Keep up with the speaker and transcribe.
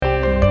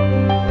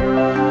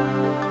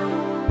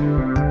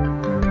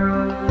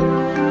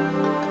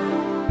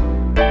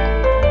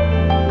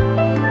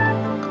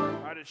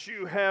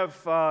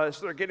as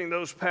they're getting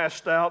those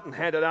passed out and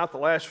handed out, the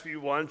last few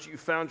ones, you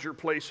found your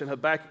place in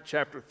Habakkuk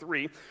chapter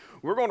 3.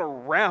 We're going to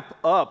wrap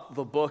up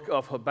the book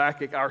of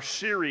Habakkuk, our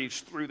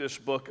series through this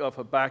book of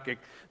Habakkuk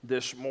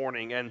this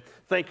morning. And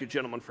thank you,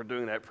 gentlemen, for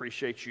doing that.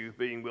 Appreciate you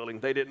being willing.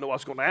 They didn't know I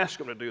was going to ask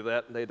them to do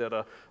that, and they did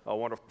a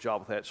wonderful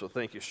job with that. So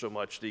thank you so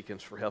much,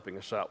 deacons, for helping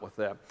us out with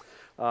that.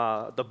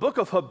 The book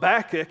of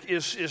Habakkuk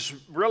is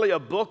really a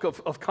book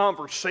of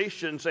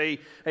conversations, a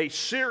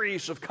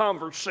series of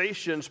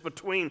conversations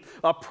between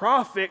a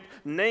prophet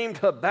named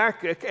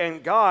Habakkuk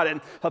and God.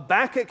 And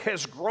Habakkuk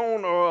has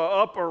grown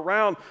up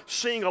around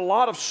seeing a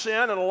lot of sin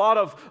and a lot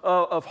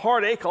of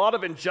heartache, a lot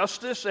of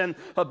injustice, and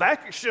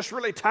Habakkuk's just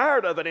really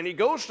tired of it. And he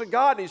goes to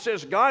God and he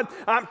says, God,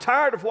 I'm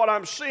tired of what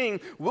I'm seeing.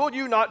 Will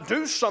you not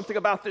do something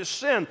about this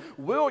sin?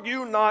 Will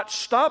you not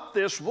stop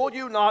this? Will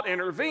you not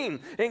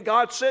intervene? And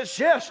God says,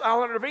 yes,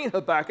 I'll intervene,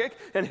 Habakkuk,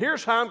 and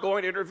here's how I'm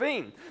going to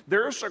intervene.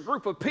 There's a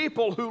group of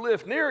people who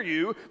live near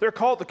you. They're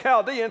called the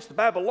Chaldeans, the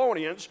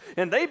Babylonians,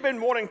 and they've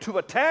been wanting to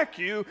attack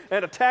you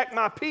and attack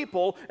my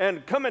people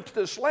and come into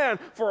this land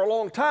for a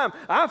long time.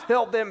 I've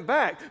held them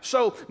back.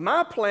 So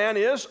my plan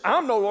is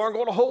I'm no longer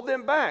going to hold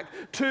them back.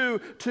 To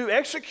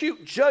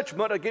execute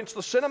judgment against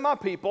the sin of my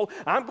people,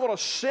 I'm going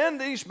to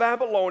send these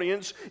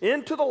Babylonians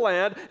into the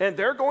land, and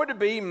they're going to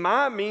be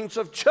my means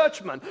of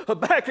judgment.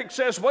 Habakkuk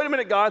says, wait a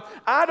minute, God,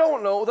 I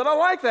don't know that I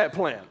like that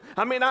plan.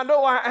 I mean, I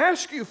know I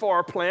asked you for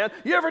a plan.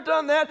 You ever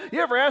done that?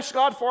 You ever asked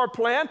God for a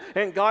plan?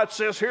 And God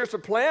says, here's the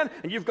plan.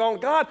 And you've gone,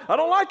 God, I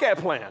don't like that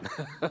plan.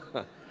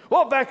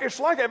 Well, Habakkuk's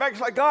like that.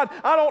 Habakkuk's like, God,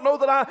 I don't know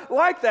that I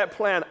like that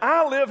plan.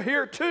 I live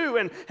here too.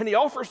 And he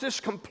offers this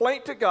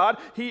complaint to God.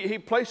 He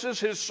places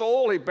his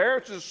soul, he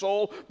bears his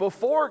soul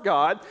before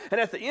God. And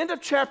at the end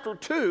of chapter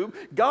 2,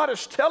 God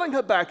is telling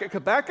Habakkuk,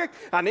 Habakkuk,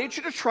 I need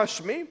you to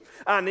trust me.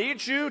 I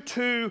need you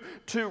to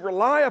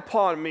rely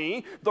upon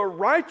me. The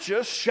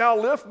righteous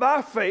shall live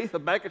by faith.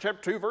 Habakkuk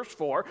chapter 2, verse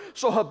 4.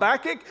 So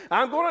Habakkuk,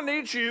 I'm going to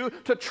need you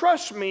to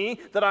trust me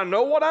that I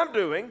know what I'm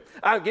doing.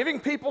 I'm giving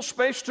people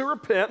space to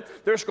repent.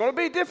 There's going to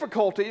be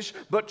difficulties,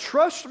 but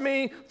trust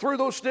me through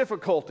those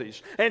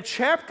difficulties. And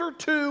chapter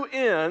 2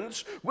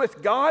 ends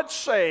with God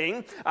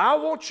saying, I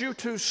want you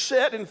to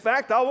sit, in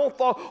fact, I want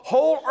the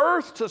whole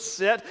earth to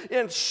sit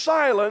in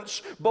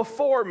silence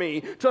before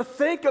me, to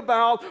think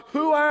about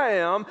who I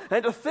am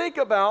and to think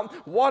about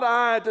what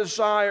I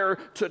desire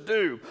to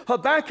do.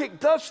 Habakkuk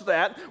does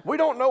that. We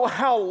don't know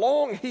how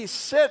long he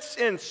sits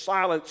in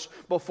silence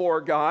before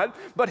God,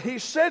 but he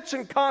sits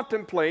and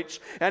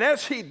contemplates, and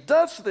as he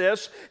does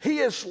this, he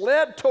is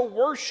led to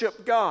worship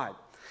God.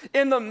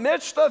 In the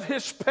midst of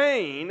his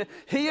pain,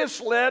 he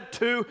is led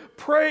to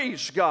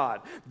praise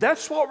God.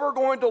 That's what we're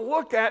going to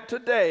look at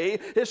today,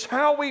 is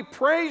how we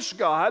praise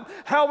God,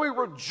 how we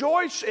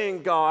rejoice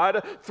in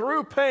God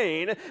through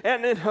pain.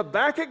 And in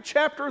Habakkuk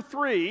chapter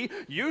 3,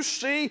 you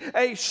see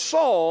a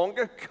song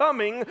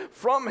coming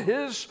from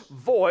his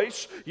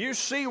voice. You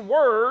see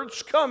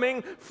words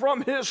coming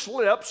from his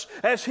lips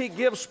as he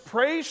gives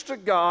praise to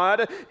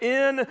God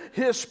in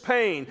his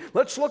pain.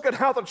 Let's look at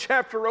how the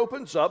chapter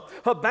opens up.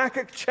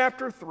 Habakkuk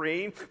chapter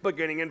 3,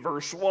 beginning in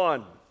verse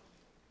 1.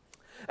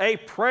 A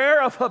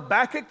prayer of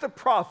Habakkuk the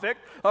prophet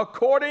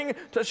according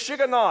to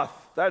Shigionoth.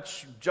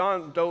 That's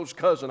John Doe's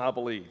cousin, I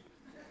believe.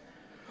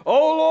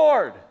 O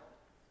Lord,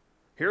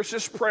 here's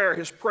his prayer,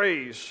 his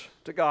praise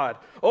to God.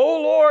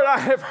 O Lord, I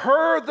have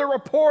heard the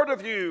report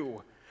of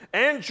you,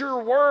 and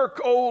your work,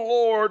 O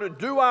Lord,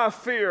 do I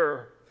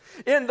fear.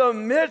 In the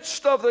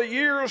midst of the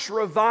years,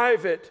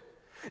 revive it.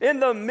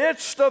 In the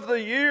midst of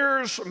the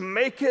years,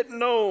 make it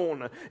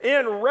known.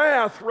 In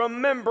wrath,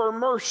 remember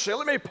mercy.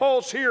 Let me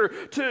pause here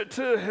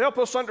to help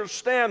us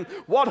understand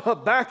what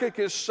Habakkuk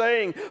is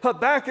saying.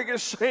 Habakkuk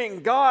is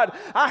saying, God,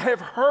 I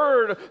have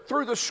heard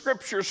through the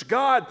Scriptures.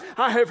 God,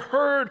 I have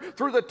heard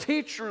through the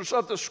teachers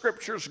of the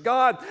Scriptures.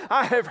 God,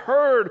 I have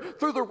heard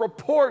through the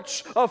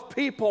reports of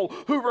people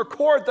who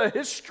record the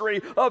history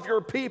of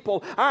your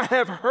people. I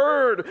have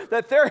heard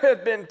that there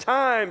have been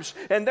times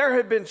and there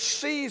have been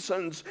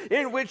seasons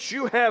in which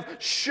you have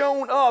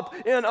shown up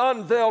in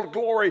unveiled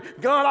glory.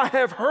 God, I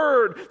have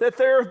heard that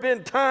there have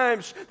been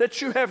times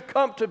that you have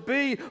come to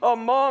be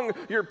among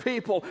your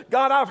people.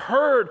 God, I've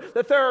heard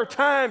that there are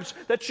times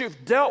that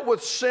you've dealt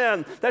with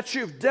sin, that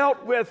you've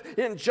dealt with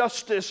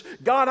injustice.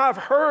 God, I've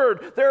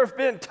heard there have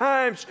been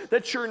times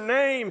that your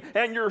name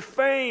and your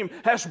fame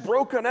has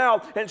broken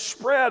out and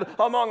spread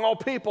among all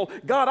people.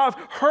 God, I've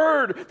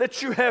heard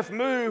that you have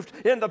moved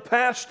in the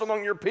past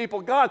among your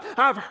people. God,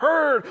 I've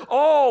heard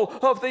all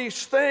of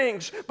these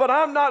things, but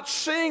I'm not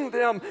seeing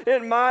them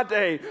in my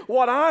day.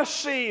 What I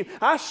see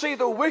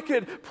the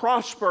wicked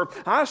prosper.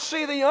 I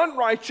see the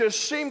unrighteous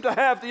seem to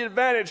have the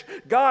advantage.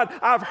 God,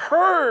 I've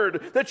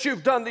heard that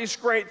you've done these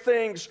great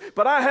things,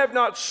 but I have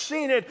not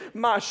seen it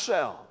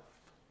myself.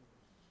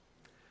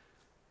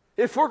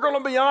 If we're going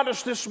to be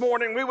honest this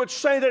morning, we would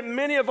say that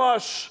many of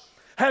us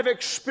have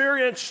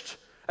experienced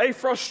a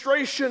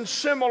frustration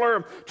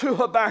similar to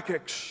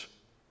Habakkuk's.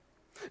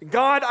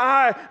 God,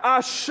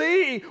 I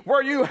see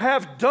where you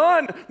have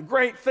done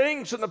great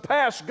things in the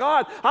past.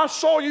 God, I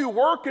saw you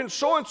work in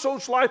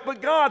so-and-so's life,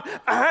 but God,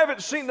 I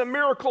haven't seen the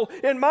miracle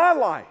in my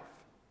life.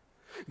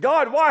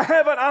 God, why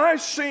haven't I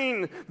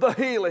seen the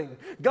healing?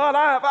 God,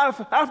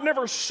 I've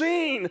never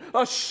seen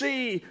a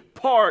sea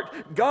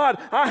part. God,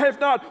 I have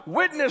not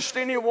witnessed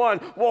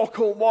anyone walk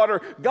on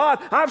water. God,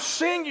 I've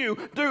seen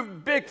you do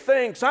big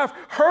things. I've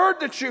heard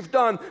that you've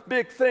done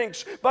big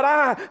things, but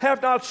I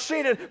have not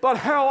seen it, but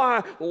how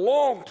I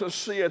long to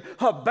see it.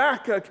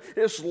 Habakkuk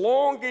is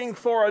longing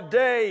for a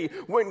day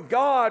when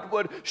God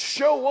would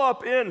show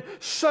up in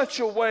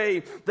such a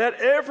way that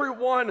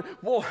everyone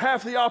will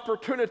have the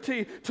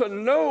opportunity to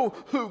know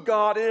who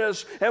God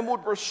is and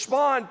would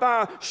respond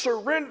by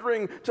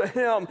surrendering to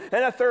Him, and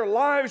that their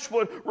lives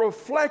would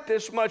reflect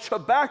as much.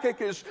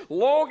 Habakkuk is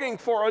longing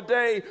for a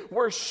day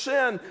where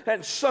sin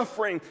and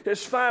suffering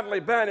is finally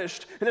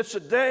banished, and it's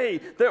a day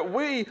that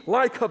we,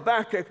 like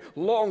Habakkuk,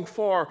 long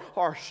for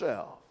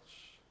ourselves.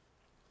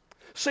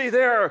 See,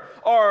 there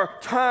are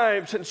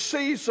times and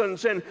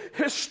seasons in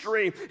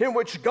history in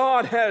which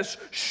God has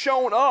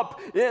shown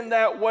up in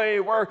that way,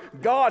 where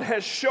God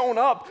has shown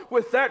up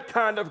with that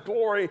kind of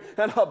glory.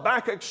 And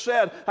Habakkuk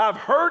said, I've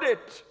heard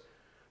it,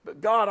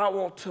 but God, I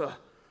want to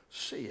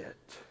see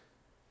it.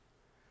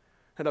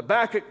 And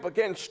Habakkuk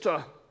begins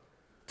to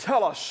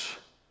tell us,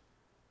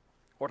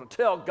 or to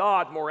tell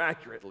God more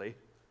accurately,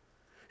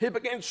 he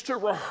begins to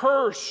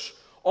rehearse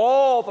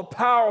all the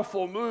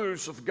powerful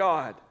moves of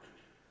God.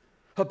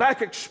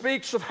 Habakkuk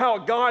speaks of how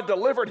God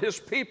delivered his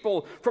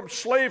people from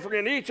slavery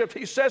in Egypt.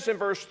 He says in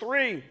verse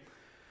 3,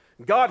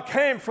 God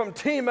came from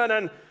Teman,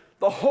 and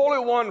the Holy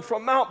One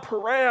from Mount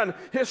Paran.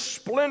 His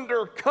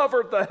splendor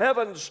covered the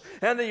heavens,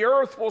 and the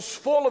earth was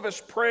full of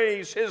His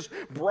praise. His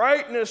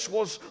brightness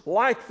was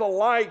like the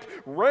light.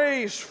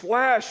 Rays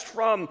flashed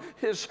from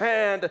His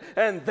hand,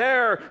 and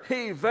there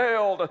He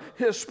veiled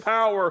His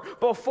power.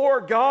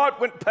 Before God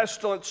went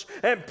pestilence,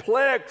 and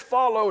plague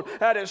followed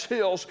at His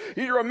heels.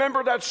 You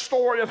remember that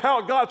story of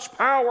how God's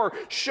power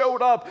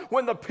showed up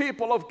when the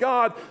people of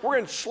God were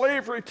in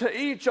slavery to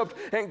Egypt,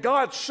 and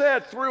God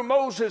said through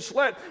Moses,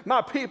 let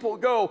my people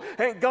go.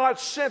 And God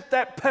sent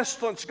that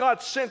pestilence,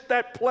 God sent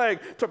that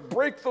plague to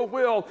break the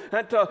will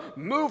and to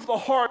move the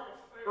heart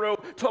of Pharaoh,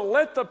 to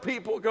let the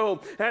people go.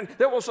 And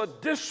there was a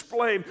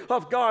display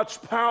of God's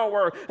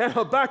power. And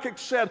Habakkuk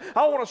said,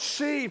 I want to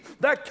see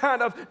that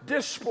kind of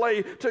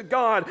display to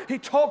God. He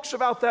talks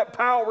about that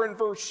power in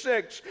verse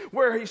 6,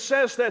 where he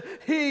says that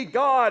He,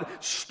 God,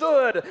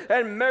 stood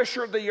and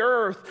measured the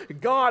earth.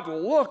 God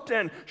looked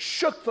and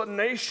shook the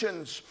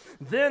nations.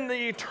 Then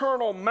the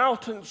eternal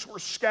mountains were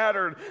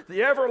scattered.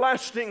 The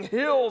everlasting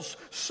hills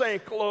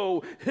sank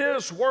low.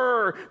 His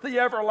were the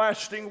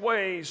everlasting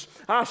ways.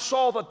 I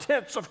saw the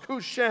tents of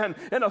Cushan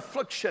in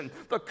affliction.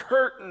 The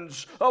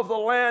curtains of the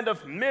land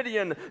of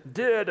Midian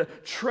did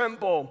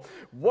tremble.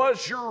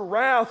 Was your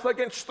wrath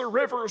against the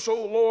rivers,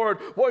 O Lord?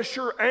 Was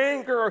your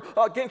anger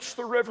against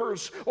the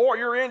rivers, or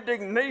your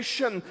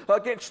indignation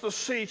against the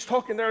sea? It's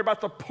talking there about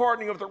the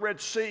parting of the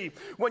Red Sea.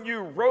 When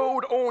you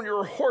rode on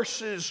your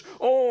horses,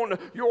 on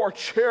your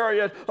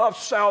chariot of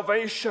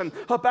salvation.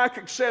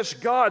 Habakkuk says,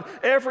 God,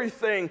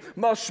 everything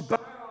must bow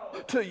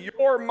to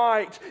your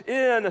might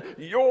in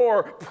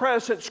your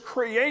presence.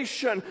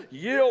 Creation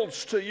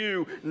yields to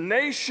you.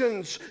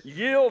 Nations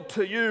yield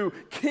to you.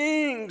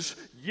 Kings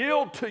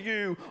yield to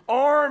you.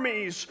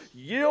 Armies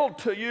yield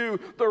to you.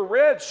 The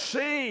Red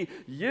Sea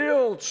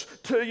yields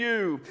to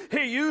you.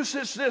 He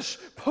uses this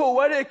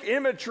poetic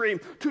imagery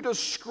to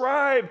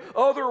describe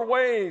other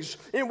ways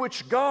in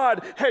which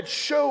God had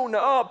shown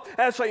up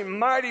as a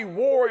mighty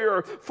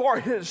warrior for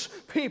His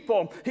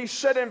people. He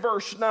said in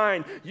verse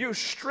 9, you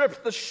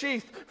stripped the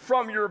sheath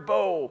from your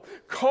bow,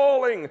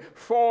 calling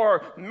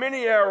for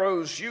many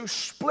arrows. You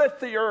split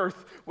the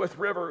earth with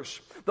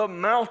rivers. The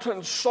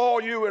mountains saw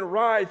you and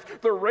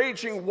writhed. The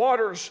raging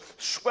waters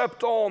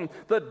swept on.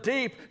 The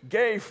deep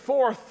gave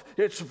forth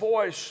its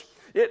voice.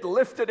 It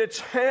lifted its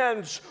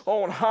hands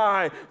on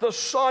high. The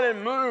sun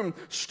and moon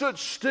stood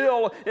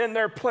still in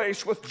their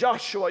place with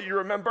Joshua, you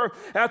remember,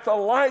 at the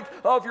light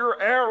of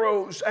your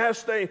arrows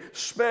as they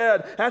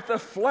sped, at the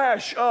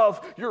flash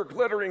of your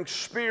glittering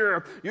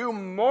spear. You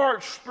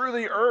marched through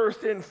the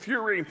earth in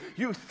fury.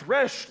 You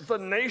threshed the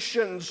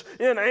nations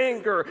in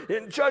anger,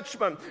 in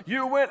judgment.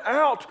 You went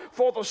out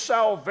for the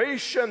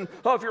salvation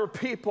of your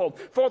people,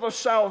 for the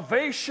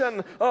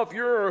salvation of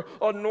your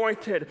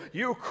anointed.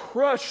 You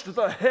crushed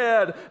the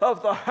head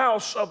of the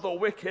house of the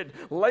wicked,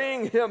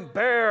 laying him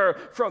bare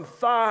from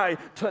thigh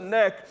to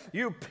neck.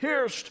 You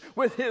pierced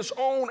with his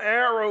own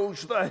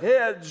arrows the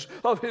heads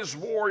of his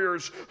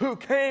warriors, who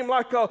came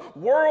like a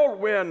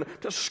whirlwind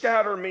to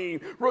scatter me,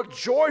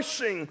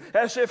 rejoicing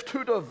as if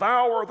to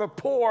devour the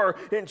poor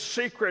in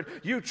secret.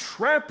 You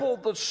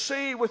trampled the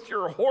sea with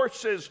your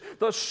horses,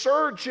 the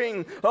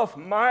surging of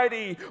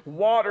mighty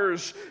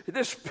waters.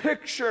 This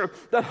picture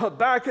that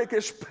Habakkuk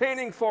is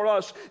painting for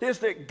us is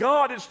that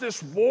God is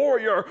this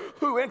warrior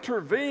who enters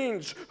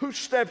intervenes, who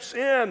steps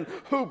in,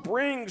 who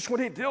brings,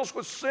 when he deals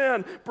with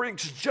sin,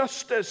 brings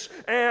justice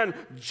and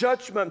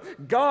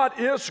judgment. God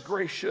is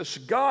gracious.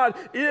 God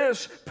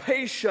is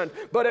patient.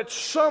 But at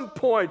some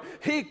point,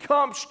 he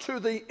comes to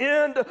the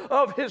end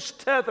of his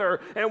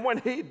tether. And when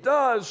he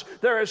does,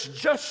 there is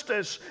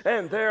justice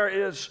and there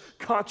is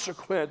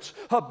consequence.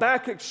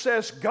 Habakkuk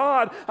says,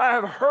 God, I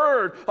have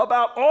heard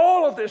about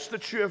all of this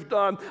that you have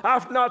done.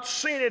 I've not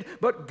seen it,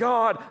 but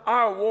God,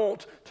 I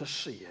want to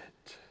see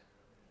it.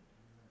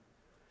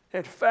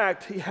 In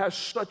fact, he has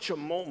such a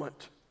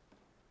moment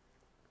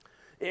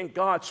in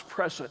God's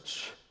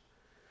presence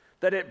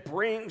that it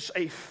brings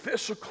a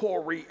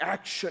physical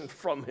reaction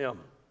from him.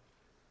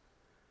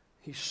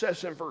 He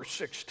says in verse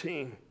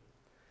 16,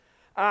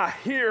 I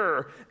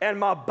hear and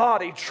my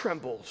body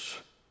trembles.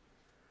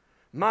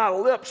 My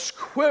lips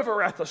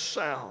quiver at the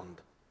sound.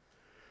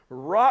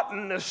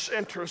 Rottenness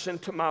enters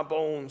into my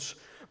bones.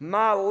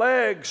 My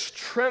legs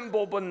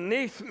tremble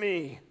beneath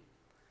me.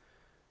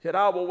 Yet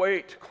I will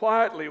wait,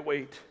 quietly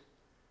wait,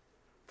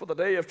 for the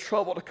day of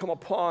trouble to come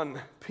upon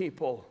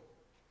people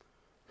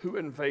who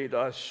invade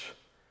us.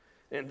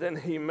 And then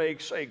he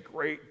makes a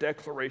great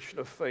declaration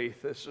of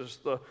faith. This is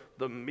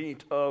the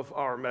meat of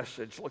our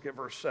message. Look at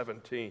verse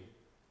 17.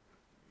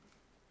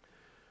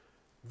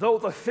 Though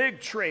the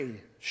fig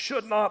tree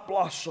should not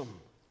blossom,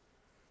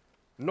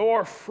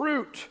 nor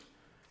fruit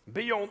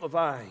be on the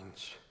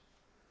vines,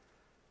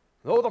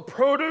 though the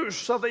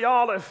produce of the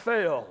olive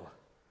fail,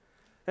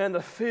 and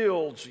the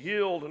fields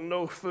yield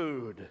no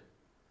food,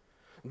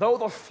 though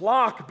the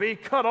flock be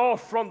cut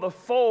off from the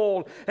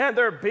fold, and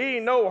there be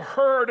no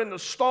herd in the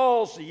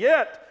stalls,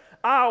 yet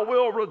I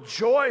will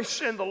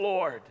rejoice in the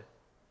Lord.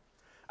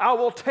 I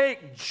will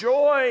take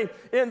joy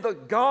in the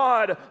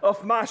God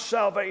of my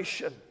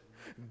salvation.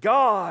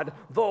 God,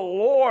 the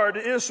Lord,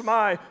 is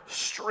my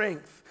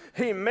strength.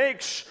 He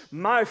makes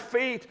my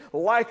feet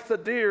like the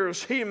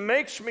deer's. He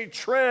makes me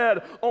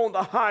tread on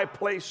the high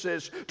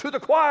places. To the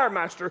choir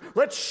master,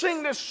 let's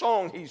sing this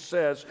song, he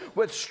says,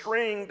 with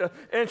stringed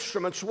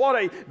instruments. What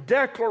a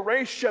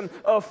declaration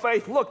of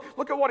faith.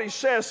 Look at what he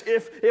says.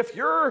 If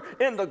you're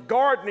in the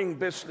gardening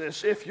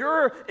business, if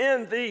you're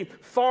in the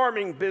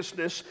farming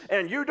business,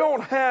 and you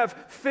don't have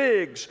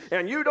figs,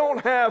 and you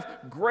don't have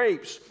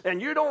grapes, and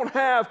you don't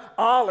have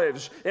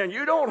olives, and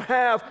you don't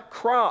have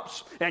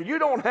crops, and you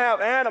don't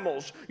have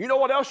animals, you know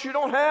what else you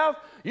don't have?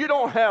 You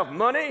don't have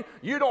money.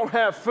 You don't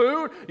have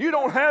food. You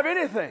don't have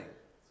anything.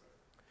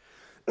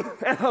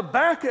 And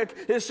Habakkuk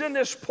is in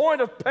this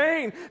point of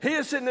pain. He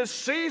is in this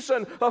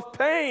season of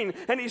pain.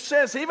 And he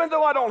says, even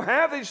though I don't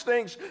have these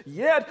things,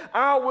 yet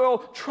I will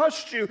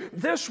trust you.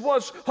 This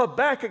was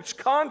Habakkuk's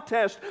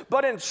contest.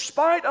 But in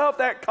spite of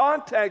that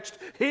context,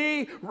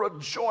 he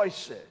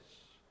rejoices.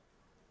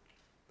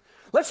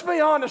 Let's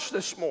be honest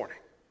this morning.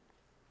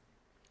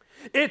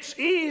 It's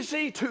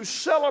easy to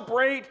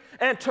celebrate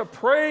and to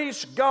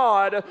praise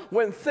God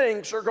when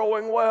things are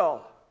going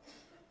well.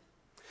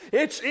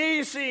 It's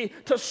easy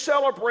to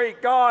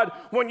celebrate God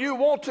when you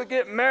want to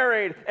get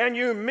married and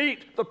you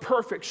meet the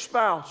perfect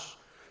spouse.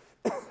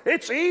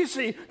 It's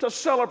easy to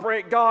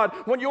celebrate God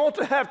when you want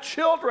to have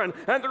children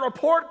and the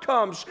report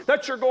comes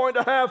that you're going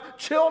to have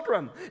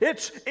children.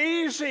 It's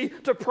easy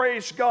to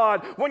praise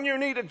God when you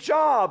need a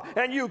job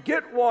and you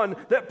get one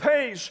that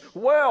pays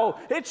well.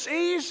 It's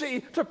easy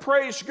to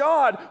praise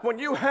God when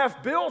you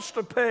have bills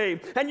to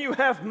pay and you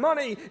have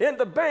money in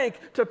the bank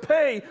to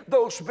pay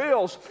those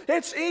bills.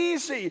 It's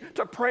easy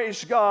to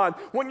praise God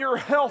when your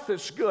health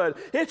is good.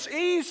 It's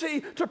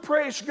easy to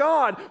praise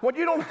God when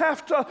you don't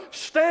have to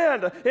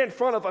stand in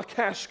front of a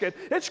casket.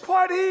 It's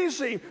quite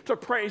easy to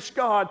praise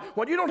God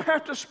when you don't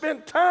have to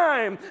spend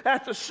time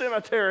at the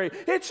cemetery.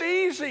 It's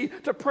easy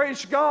to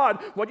praise God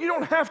when you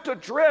don't have to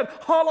dread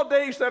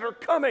holidays that are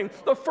coming,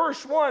 the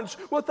first ones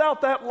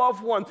without that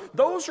loved one.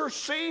 Those are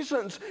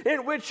seasons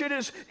in which it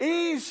is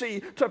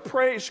easy to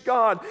praise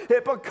God.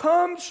 It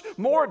becomes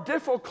more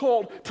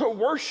difficult to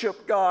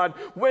worship God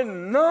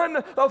when none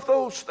of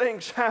those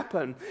things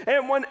happen,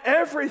 and when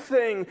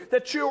everything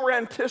that you were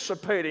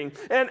anticipating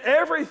and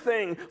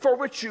everything for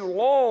which you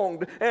longed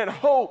and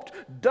hoped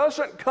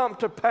doesn't come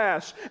to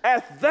pass.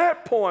 At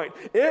that point,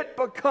 it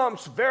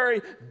becomes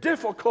very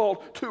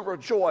difficult to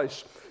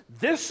rejoice.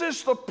 This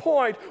is the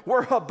point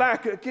where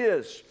Habakkuk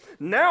is.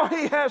 Now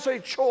he has a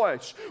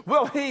choice.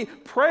 Will he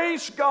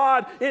praise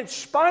God in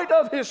spite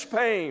of his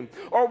pain,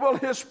 or will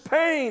his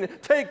pain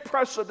take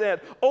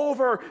precedent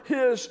over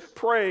his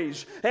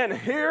praise? And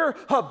here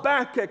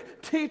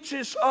Habakkuk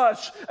teaches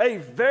us a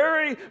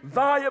very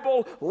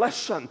valuable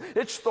lesson.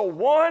 It's the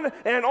one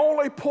and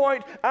only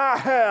point I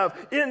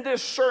have in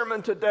this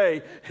sermon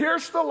today.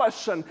 Here's the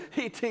lesson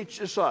he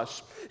teaches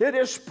us. It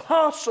is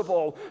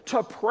possible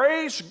to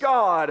praise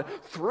God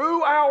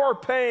through our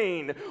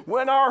pain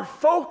when our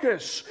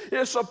focus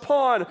is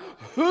upon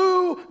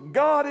who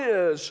God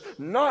is,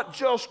 not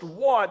just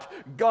what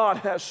God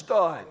has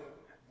done.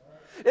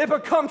 It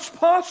becomes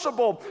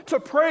possible to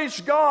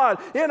praise God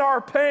in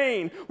our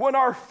pain when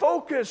our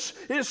focus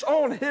is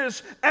on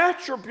His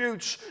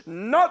attributes,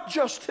 not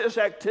just His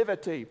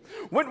activity.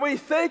 When we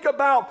think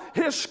about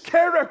His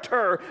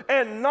character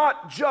and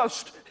not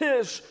just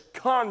His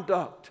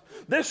conduct.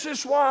 This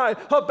is why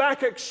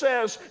Habakkuk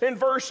says in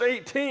verse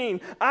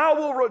 18, I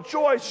will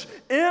rejoice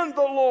in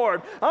the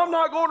Lord. I'm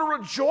not going to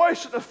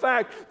rejoice in the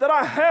fact that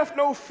I have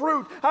no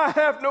fruit, I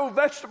have no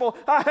vegetable,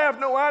 I have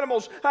no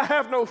animals, I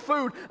have no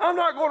food. I'm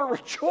not going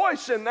to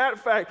rejoice in that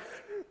fact.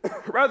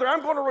 Rather,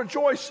 I'm going to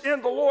rejoice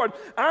in the Lord.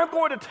 I'm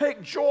going to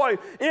take joy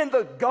in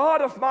the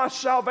God of my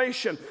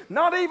salvation.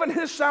 Not even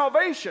His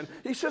salvation.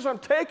 He says, I'm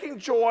taking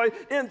joy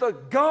in the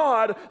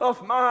God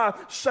of my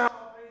salvation.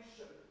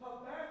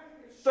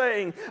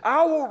 Saying,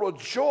 I will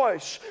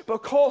rejoice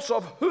because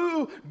of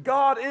who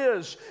God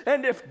is.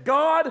 And if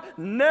God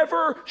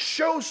never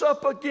shows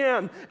up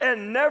again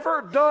and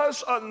never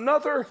does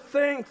another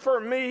thing for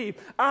me,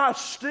 I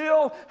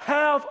still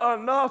have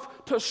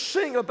enough to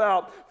sing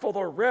about for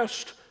the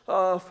rest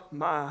of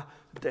my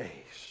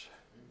days.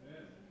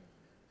 Amen.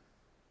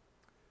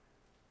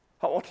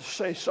 I want to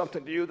say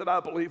something to you that I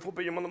believe will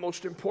be one of the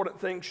most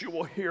important things you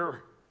will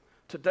hear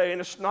today,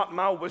 and it's not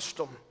my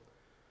wisdom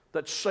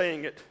that's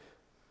saying it.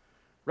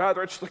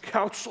 Rather, it's the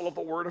counsel of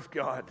the Word of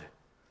God.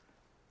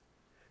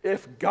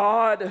 If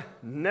God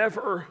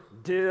never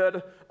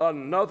did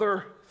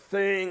another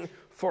thing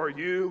for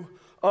you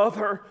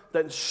other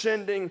than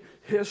sending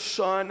His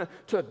Son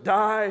to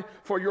die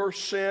for your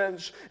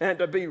sins and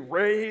to be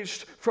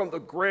raised from the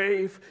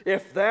grave,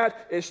 if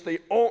that is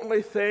the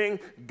only thing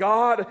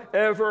God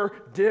ever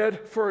did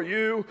for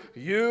you,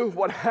 you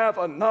would have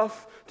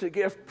enough to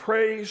give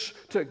praise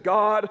to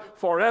God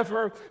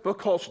forever,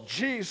 because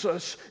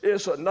Jesus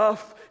is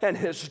enough, and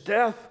His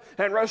death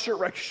and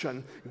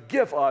resurrection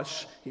give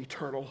us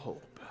eternal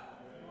hope.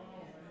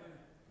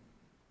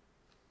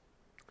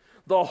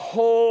 The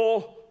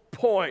whole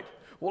point.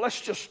 Well,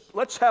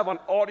 let's have an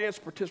audience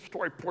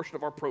participatory portion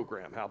of our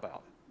program. How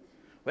about?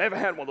 We haven't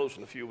had one of those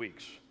in a few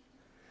weeks.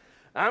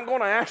 I'm going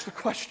to ask the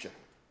question,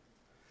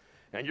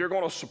 and you're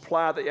going to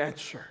supply the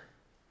answer.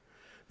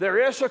 There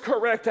is a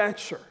correct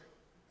answer.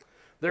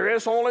 There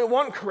is only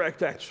one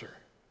correct answer.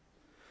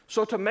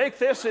 So to make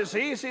this as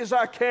easy as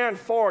I can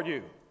for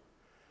you,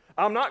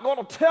 I'm not going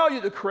to tell you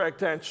the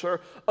correct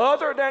answer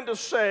other than to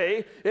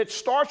say it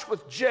starts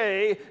with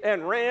J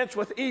and ends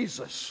with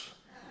Jesus.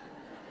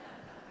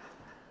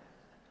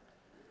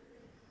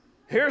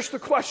 Here's the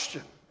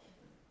question.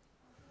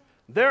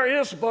 There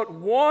is but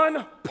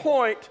one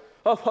point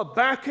of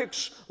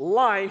Habakkuk's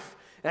life,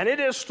 and it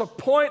is to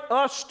point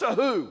us to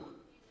who?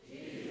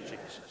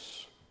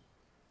 Jesus.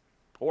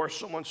 Or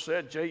someone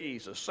said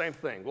Jesus. Same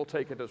thing. We'll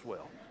take it as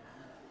well.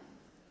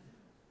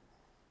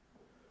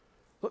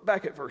 Look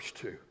back at verse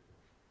 2.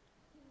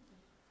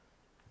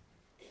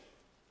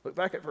 Look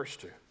back at verse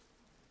 2.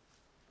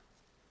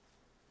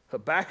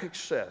 Habakkuk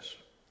says,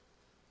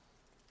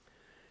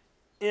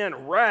 in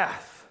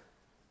wrath,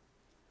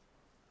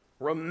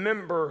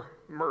 remember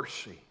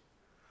mercy.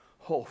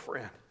 Oh,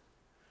 friend,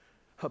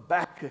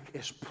 Habakkuk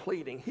is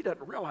pleading. He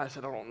doesn't realize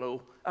it. I don't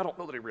know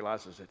that he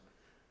realizes it.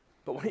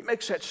 But when he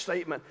makes that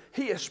statement,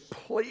 he is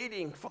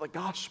pleading for the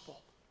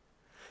gospel.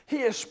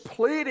 He is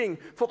pleading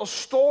for the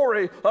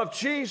story of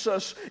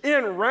Jesus.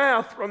 In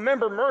wrath,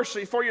 remember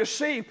mercy. For you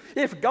see,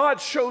 if God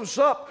shows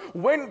up,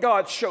 when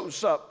God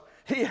shows up,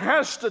 He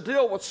has to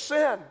deal with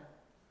sin.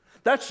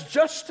 That's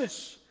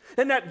justice.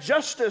 And that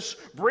justice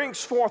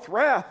brings forth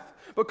wrath.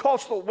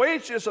 Because the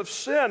wages of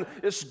sin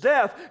is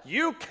death.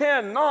 You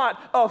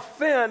cannot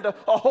offend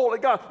a holy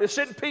God. It's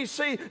in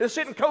PC, it's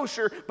in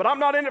kosher, but I'm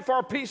not in it for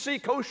a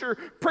PC kosher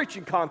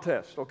preaching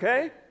contest,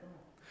 okay?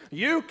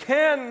 You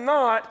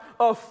cannot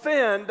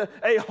offend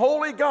a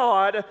holy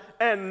God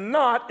and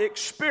not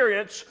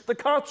experience the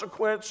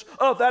consequence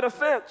of that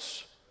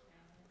offense.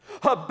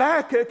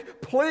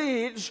 Habakkuk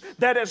pleads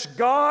that as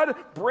God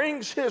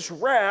brings His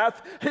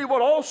wrath, He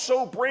would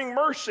also bring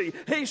mercy.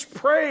 He's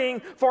praying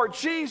for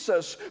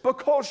Jesus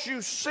because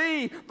you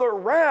see the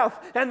wrath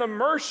and the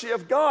mercy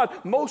of God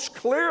most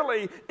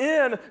clearly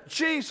in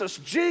Jesus.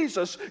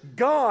 Jesus,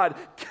 God,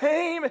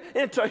 came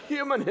into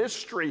human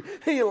history.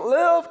 He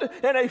lived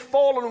in a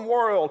fallen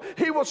world.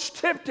 He was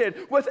tempted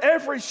with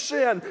every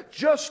sin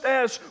just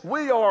as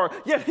we are,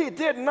 yet He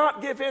did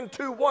not give in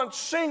to one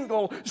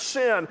single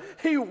sin.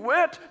 He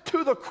went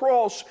to the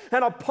cross,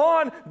 and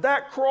upon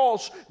that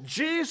cross,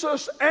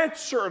 Jesus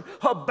answered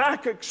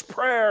Habakkuk's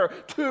prayer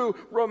to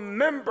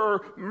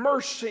remember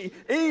mercy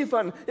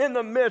even in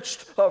the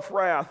midst of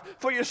wrath.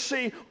 For you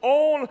see,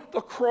 on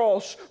the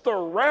cross, the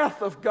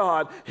wrath of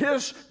God,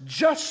 His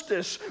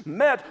justice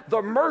met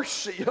the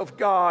mercy of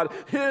God,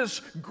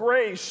 His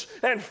grace,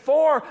 and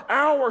for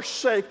our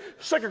sake,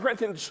 2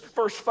 Corinthians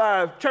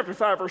chapter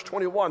 5, verse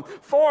 21,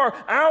 for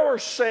our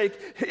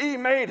sake He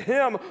made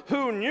Him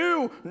who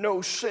knew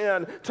no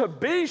sin to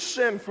be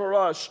sin for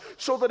us,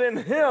 so that in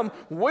Him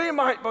we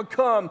might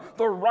become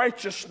the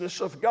righteousness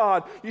of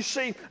God. You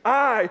see,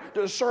 I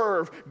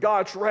deserve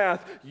God's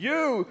wrath.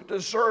 You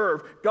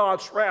deserve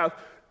God's wrath.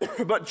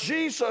 But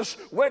Jesus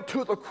went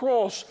to the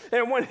cross,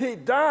 and when He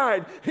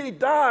died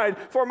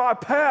for my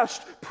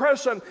past,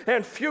 present,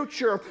 and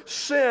future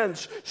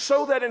sins,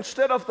 so that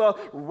instead of the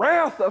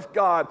wrath of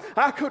God,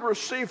 I could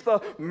receive the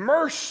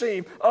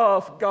mercy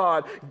of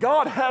God.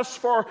 God has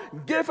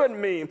forgiven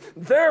me.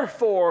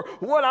 Therefore,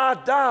 when I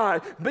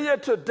die, be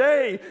it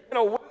today, in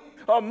a week,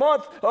 a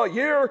month, a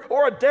year,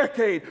 or a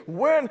decade,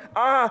 when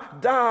I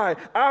die,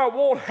 I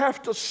won't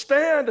have to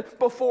stand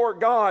before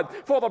God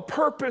for the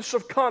purpose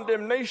of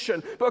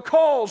condemnation,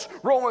 because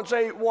Romans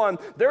 8:1,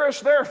 there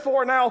is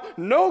therefore now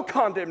no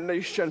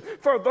condemnation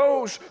for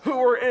those who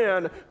are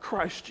in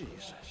Christ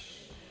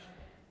Jesus.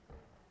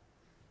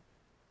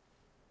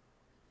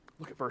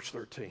 Look at verse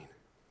 13.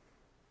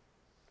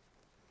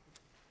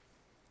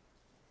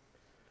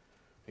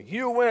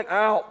 You went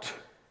out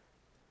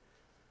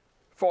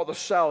for the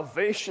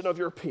salvation of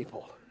your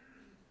people.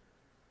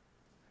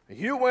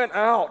 You went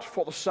out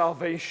for the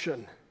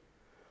salvation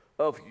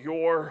of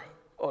your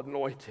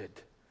anointed.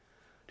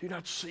 Do you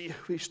not see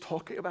who he's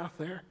talking about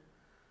there?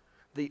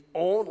 The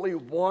only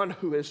one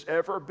who has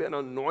ever been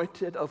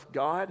anointed of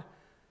God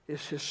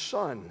is His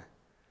Son,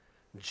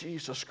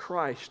 Jesus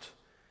Christ.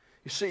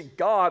 You see,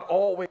 God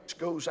always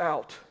goes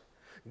out.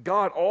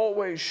 God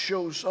always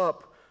shows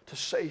up to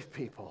save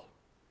people.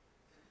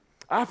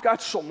 I've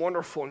got some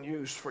wonderful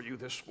news for you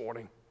this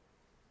morning.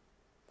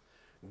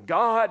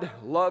 God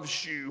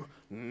loves you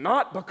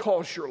not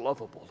because you're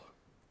lovable.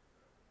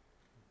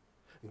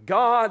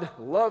 God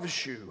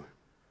loves you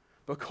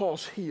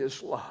because He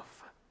is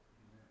love.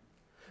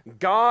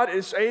 God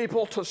is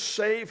able to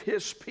save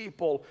His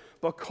people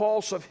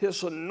because of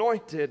His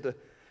anointed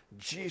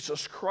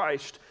Jesus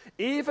Christ.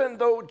 Even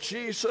though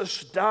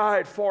Jesus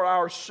died for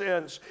our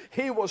sins,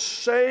 He was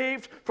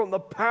saved from the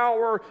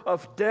power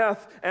of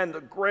death and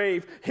the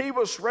grave. He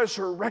was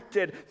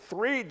resurrected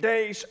 3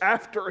 days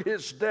after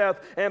His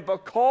death. And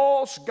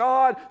because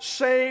God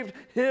saved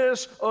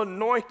His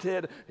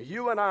anointed,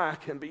 you and I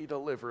can be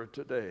delivered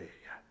today.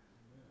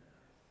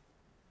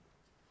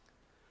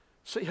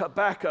 See,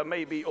 Habakkuk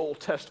may be Old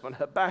Testament.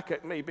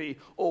 Habakkuk may be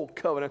Old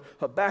Covenant.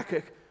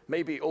 Habakkuk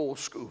may be old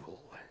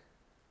school.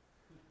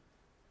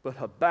 But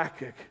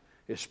Habakkuk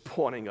is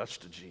pointing us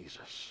to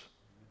Jesus.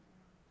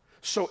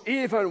 So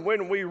even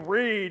when we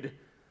read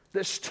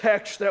this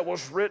text that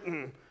was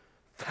written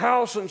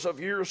thousands of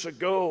years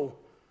ago,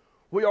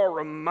 we are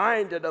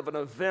reminded of an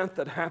event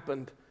that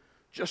happened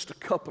just a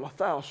couple of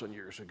thousand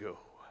years ago.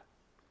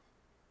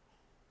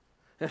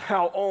 And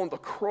how on the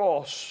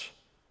cross,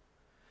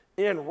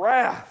 in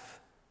wrath,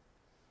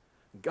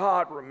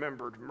 God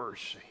remembered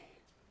mercy.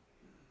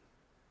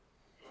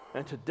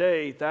 And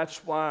today,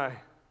 that's why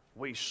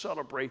we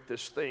celebrate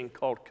this thing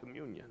called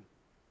communion.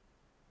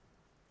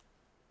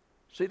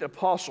 See, the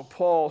Apostle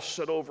Paul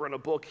said over in a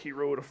book he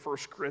wrote of 1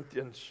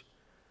 Corinthians,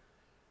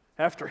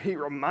 after he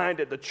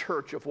reminded the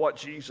church of what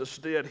Jesus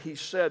did, he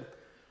said,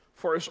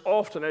 "For as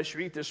often as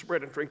you eat this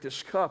bread and drink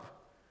this cup,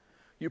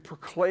 you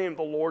proclaim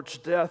the Lord's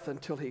death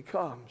until He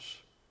comes."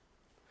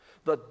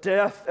 The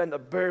death and the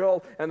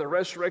burial and the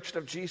resurrection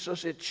of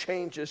Jesus, it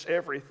changes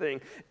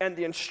everything. And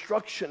the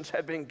instructions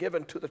have been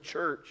given to the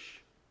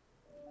church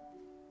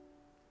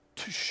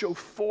to show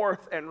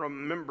forth and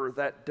remember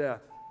that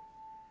death.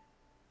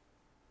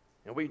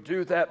 And we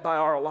do that by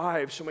our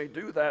lives, and we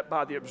do that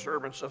by the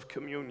observance of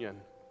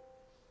communion.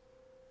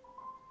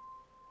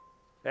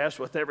 As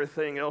with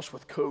everything else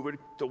with COVID,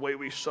 the way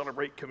we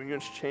celebrate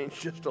communion's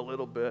changed just a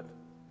little bit.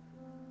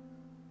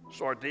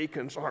 So our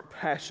deacons aren't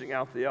passing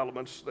out the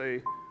elements.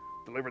 They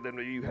delivered them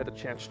to you. You had a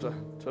chance to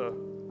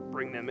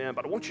bring them in.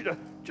 But I want you to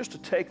just to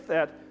take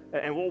that,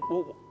 and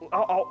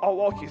I'll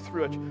walk you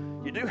through it.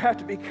 You do have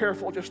to be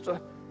careful. Just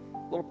a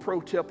little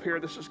pro tip here.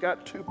 This has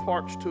got two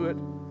parts to it.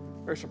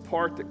 There's a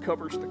part that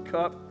covers the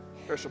cup.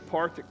 There's a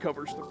part that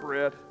covers the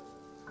bread.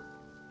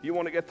 You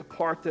want to get the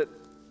part that,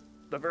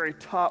 the very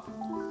top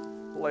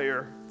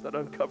layer that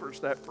uncovers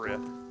that bread.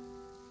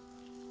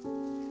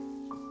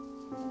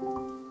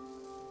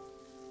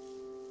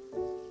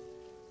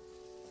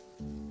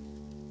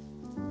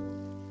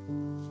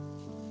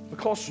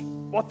 Because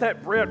what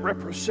that bread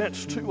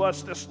represents to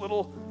us, this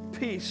little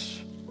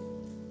piece,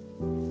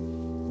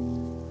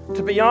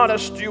 to be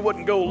honest, you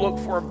wouldn't go look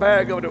for a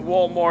bag of it at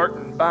Walmart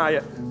and buy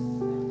it.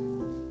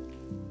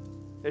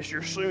 As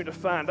you're soon to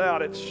find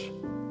out, it's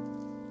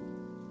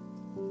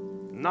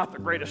not the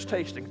greatest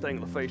tasting thing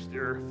on the face of the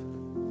earth.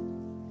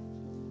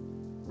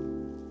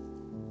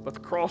 But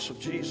the cross of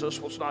Jesus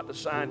was not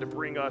designed to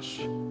bring us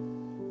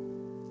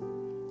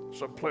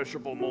some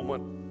pleasurable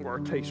moment where our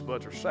taste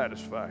buds are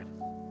satisfied.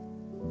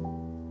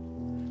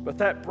 But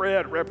that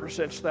bread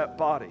represents that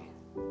body.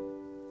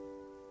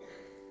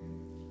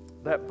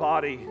 That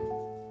body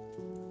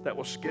that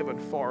was given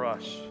for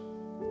us.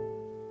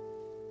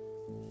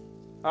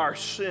 Our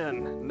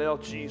sin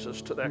nailed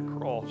Jesus to that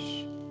cross.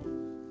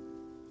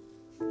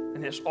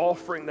 And His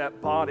offering that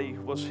body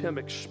was Him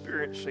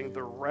experiencing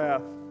the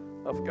wrath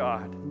of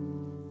God.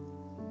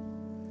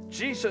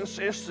 Jesus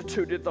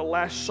instituted the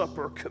Last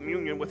Supper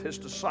communion with His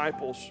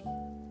disciples.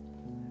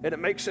 And it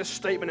makes this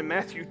statement in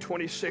Matthew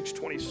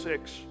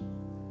 26:26.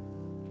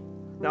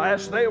 Now,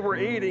 as they were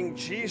eating,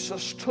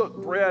 Jesus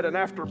took bread, and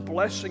after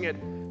blessing it,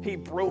 he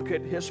broke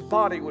it. His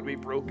body would be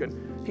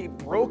broken. He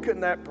broken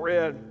that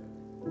bread.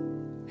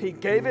 He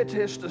gave it to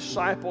his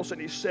disciples,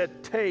 and he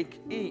said, "Take,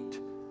 eat.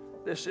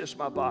 This is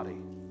my body."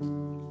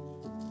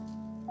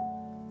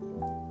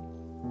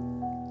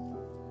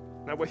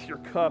 Now, with your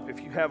cup,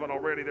 if you haven't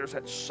already, there's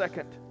that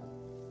second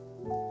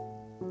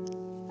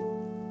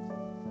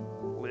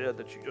lid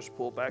that you just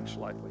pull back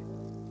slightly.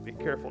 Be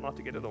careful not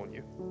to get it on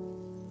you.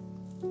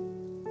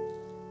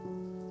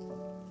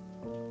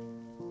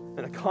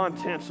 And the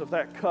contents of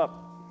that cup,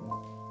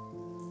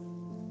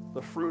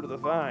 the fruit of the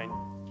vine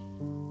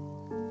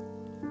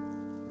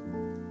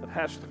that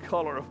has the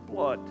color of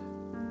blood,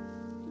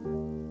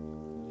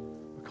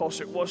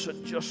 because it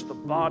wasn't just the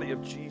body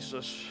of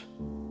Jesus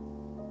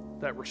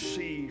that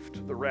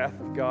received the wrath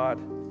of God.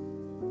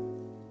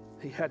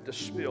 He had to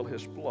spill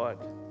his blood.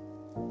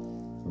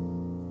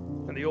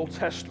 In the Old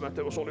Testament,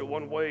 there was only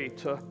one way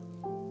to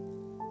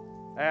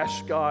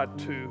ask God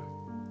to,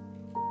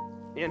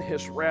 in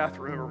his wrath,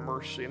 remember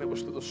mercy, and it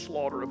was through the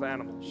slaughter of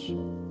animals.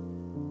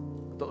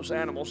 Those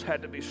animals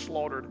had to be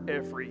slaughtered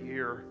every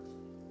year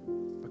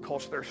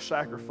because their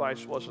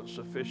sacrifice wasn't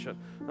sufficient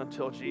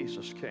until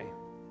Jesus came.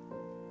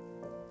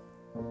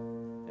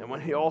 And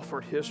when he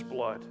offered his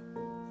blood,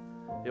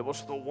 it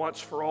was the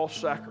once-for-all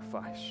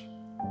sacrifice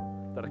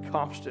that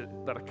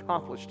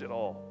accomplished it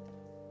all.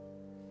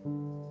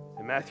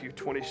 In Matthew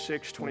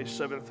 26,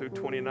 27 through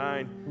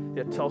 29,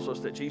 it tells us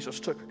that Jesus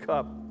took a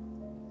cup.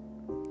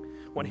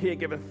 When he had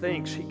given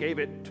thanks, he gave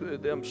it to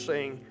them,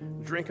 saying,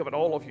 "Drink of it,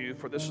 all of you,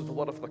 for this is the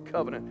blood of the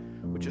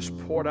covenant, which is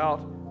poured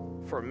out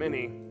for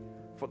many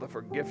for the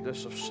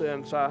forgiveness of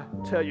sins. I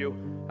tell you,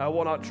 I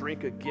will not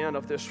drink again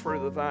of this fruit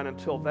of the vine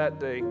until that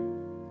day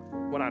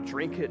when I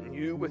drink it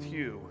new with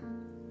you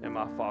in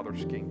my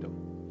Father's kingdom."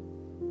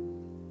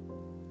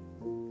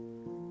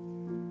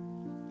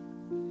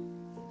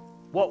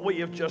 What we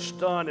have just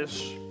done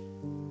is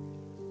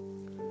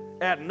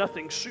add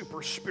nothing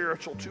super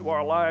spiritual to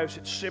our lives.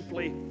 It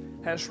simply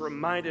has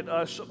reminded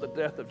us of the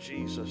death of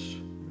Jesus.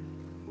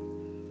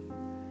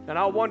 And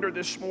I wonder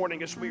this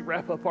morning, as we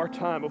wrap up our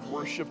time of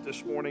worship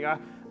this morning,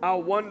 I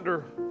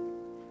wonder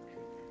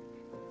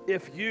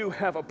if you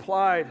have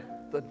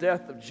applied the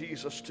death of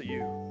Jesus to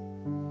you.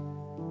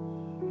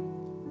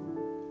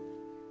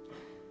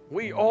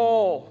 We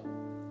all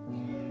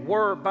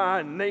were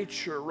by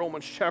nature,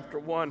 Romans chapter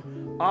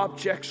 1,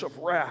 objects of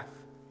wrath.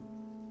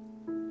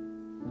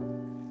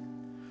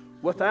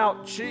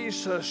 Without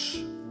Jesus,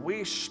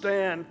 we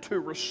stand to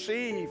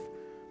receive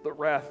the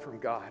wrath from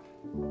God.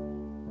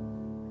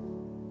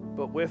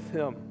 But with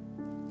him,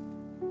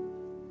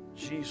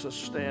 Jesus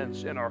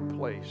stands in our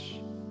place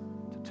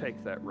to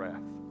take that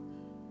wrath.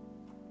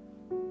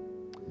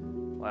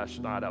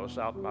 Last night I was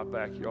out in my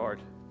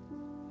backyard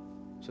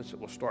since it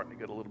was starting to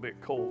get a little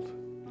bit cold.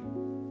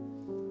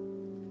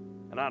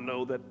 And I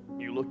know that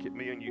you look at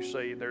me and you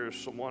say there's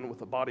someone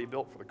with a body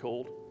built for the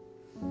cold.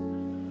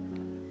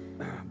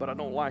 But I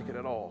don't like it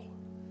at all.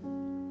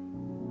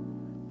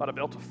 But I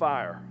built a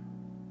fire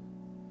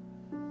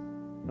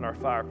in our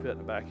fire pit in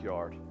the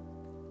backyard.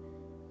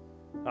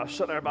 I was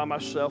sitting there by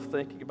myself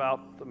thinking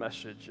about the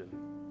message.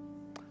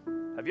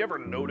 And have you ever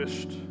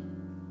noticed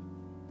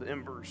the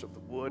embers of the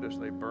wood as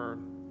they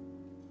burn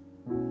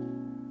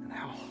and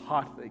how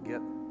hot they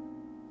get?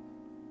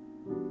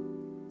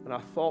 And I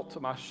thought to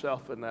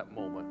myself in that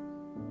moment,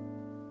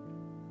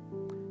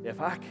 if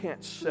I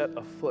can't set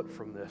a foot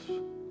from this,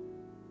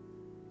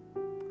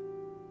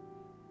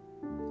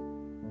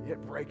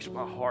 it breaks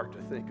my heart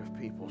to think of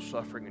people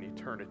suffering in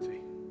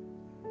eternity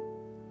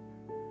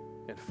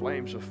in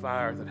flames of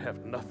fire that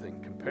have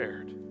nothing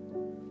compared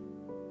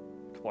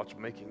to what's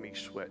making me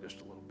sweat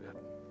just a little bit.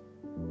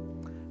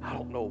 I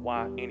don't know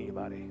why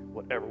anybody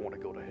would ever want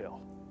to go to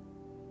hell.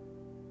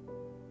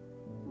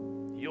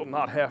 You'll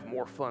not have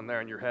more fun there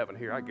than you're having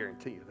here, I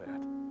guarantee you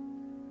that.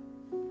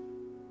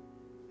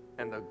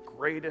 And the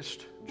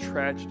greatest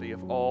tragedy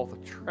of all, the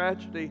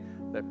tragedy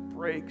that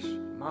breaks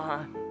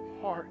my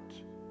heart,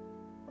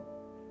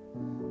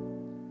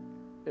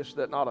 is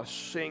that not a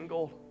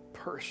single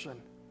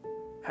person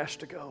has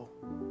to go.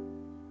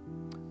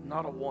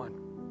 Not a one.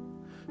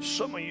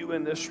 Some of you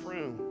in this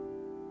room,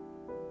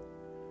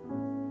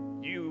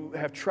 you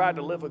have tried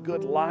to live a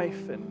good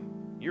life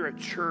and you're at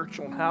church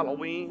on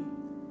Halloween.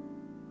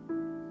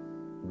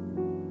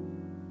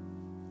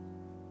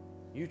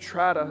 You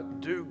try to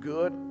do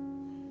good,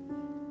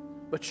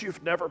 but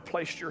you've never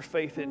placed your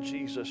faith in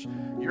Jesus.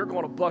 You're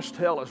going to bust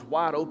hell as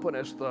wide open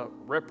as the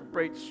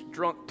reprobates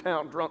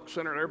town drunk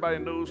center, and everybody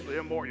knows the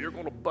immoral. You're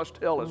going to bust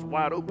hell as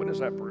wide open as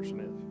that person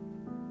is.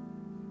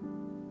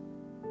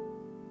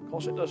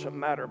 Because it doesn't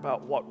matter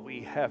about what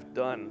we have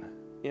done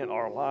in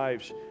our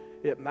lives.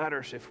 It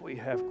matters if we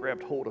have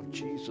grabbed hold of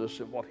Jesus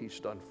and what he's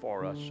done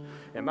for us.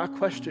 And my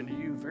question to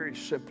you very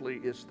simply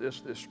is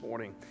this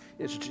morning.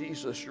 Is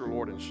Jesus your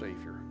Lord and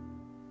Savior?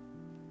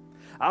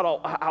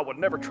 I would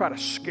never try to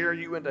scare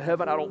you into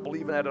heaven. I don't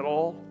believe in that at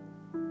all.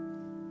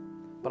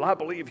 But I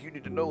believe you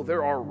need to know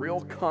there are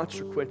real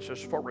consequences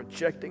for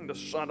rejecting the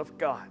Son of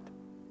God.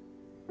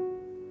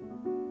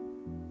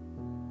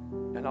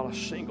 And not a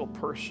single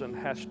person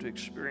has to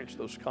experience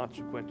those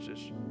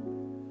consequences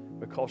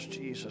because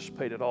Jesus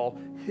paid it all.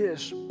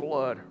 His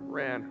blood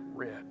ran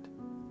red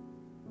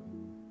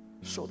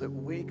so that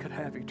we could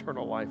have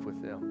eternal life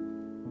with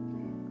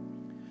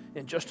Him.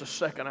 In just a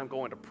second, I'm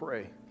going to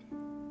pray.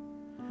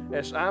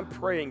 As I'm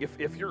praying,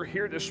 if you're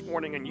here this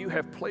morning and you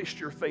have placed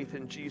your faith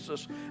in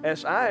Jesus,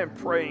 as I am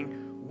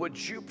praying, would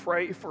you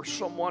pray for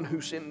someone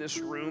who's in this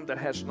room that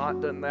has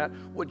not done that?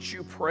 Would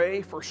you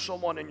pray for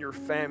someone in your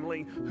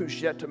family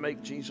who's yet to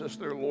make Jesus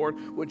their Lord?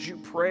 Would you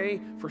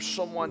pray for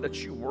someone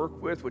that you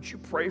work with? Would you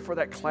pray for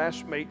that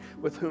classmate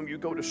with whom you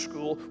go to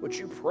school? Would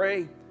you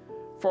pray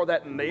for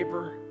that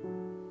neighbor?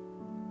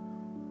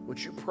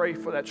 Would you pray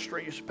for that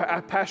stranger?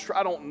 Pastor,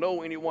 I don't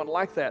know anyone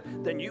like that.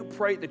 Then you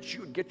pray that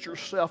you would get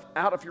yourself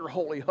out of your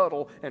holy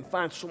huddle and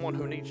find someone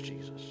who needs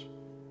Jesus.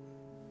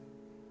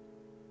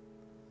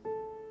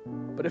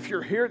 But if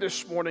you're here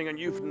this morning and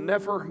you've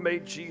never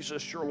made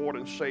Jesus your Lord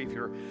and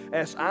Savior,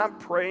 as I'm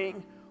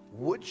praying,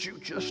 would you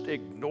just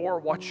ignore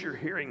what you're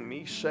hearing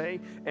me say,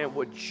 and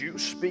would you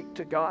speak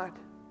to God?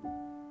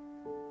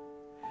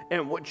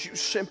 And would you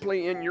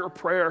simply in your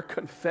prayer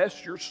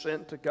confess your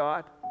sin to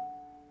God?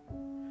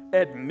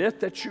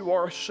 Admit that you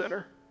are a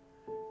sinner?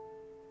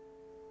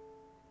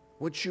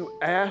 Would you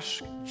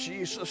ask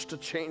Jesus to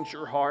change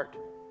your heart?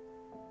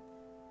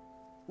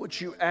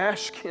 Would you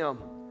ask Him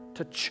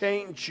to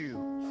change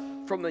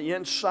you from the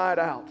inside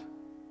out?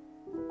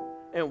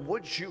 And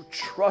would you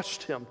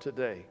trust Him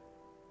today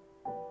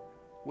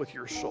with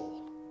your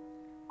soul?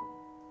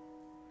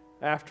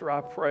 After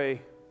I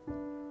pray,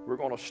 we're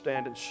going to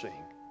stand and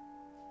sing.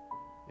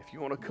 If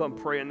you want to come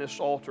pray in this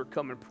altar,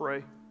 come and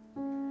pray.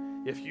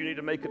 If you need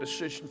to make a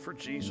decision for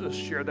Jesus,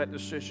 share that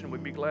decision.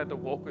 We'd be glad to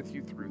walk with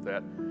you through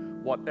that.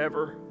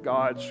 Whatever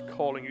God's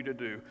calling you to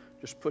do,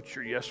 just put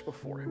your yes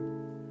before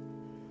Him.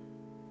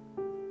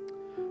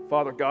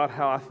 Father God,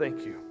 how I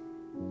thank you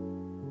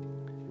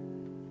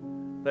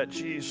that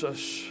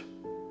Jesus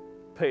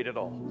paid it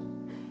all.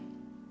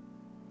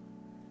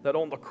 That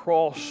on the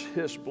cross,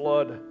 His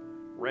blood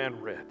ran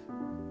red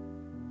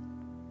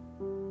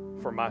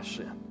for my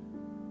sin.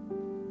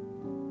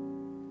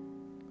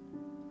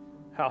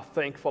 How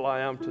thankful I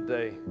am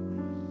today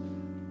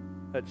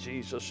that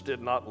Jesus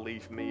did not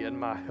leave me in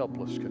my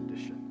helpless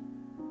condition,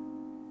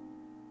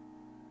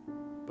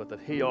 but that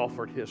He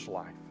offered His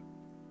life.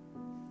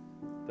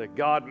 That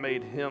God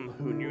made Him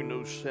who knew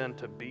no sin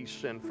to be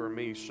sin for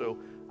me so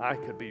I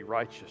could be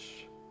righteous.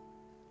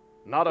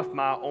 Not of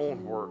my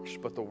own works,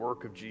 but the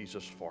work of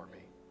Jesus for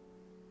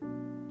me.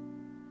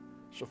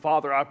 So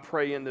Father, I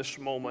pray in this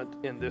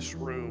moment, in this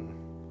room,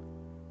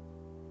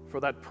 for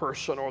that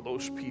person or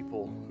those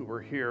people who are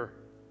here.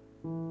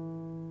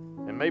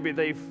 And maybe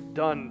they've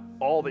done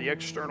all the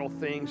external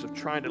things of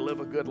trying to live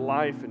a good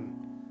life and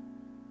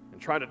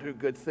trying to do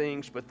good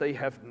things, but they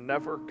have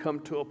never come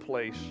to a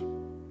place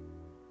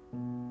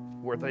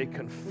where they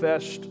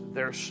confessed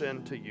their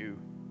sin to you,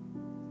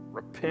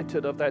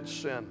 repented of that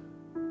sin,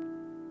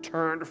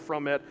 turned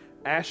from it,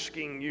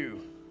 asking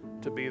you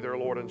to be their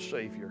Lord and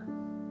Savior.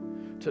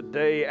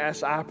 Today,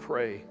 as I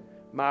pray,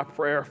 my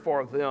prayer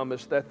for them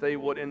is that they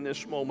would in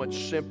this moment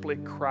simply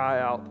cry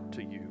out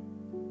to you.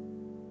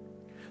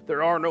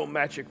 There are no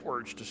magic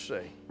words to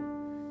say.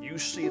 You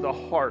see the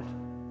heart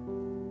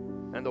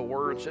and the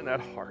words in that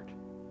heart.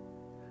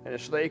 And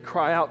as they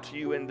cry out to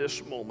you in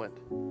this moment,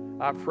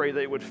 I pray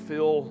they would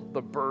feel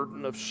the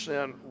burden of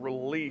sin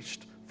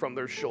released from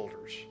their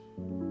shoulders.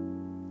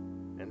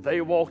 And they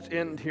walked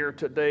in here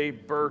today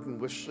burdened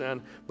with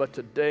sin, but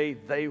today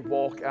they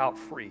walk out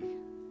free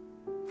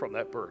from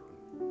that burden.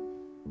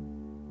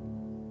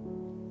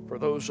 For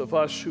those of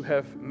us who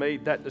have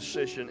made that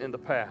decision in the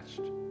past,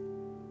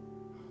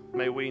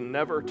 may we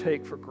never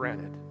take for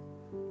granted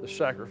the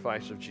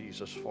sacrifice of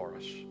Jesus for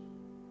us.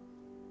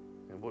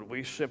 And would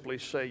we simply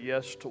say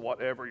yes to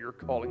whatever you're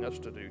calling us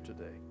to do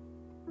today?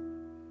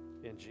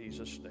 In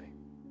Jesus' name,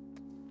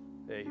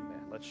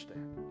 amen. Let's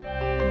stand.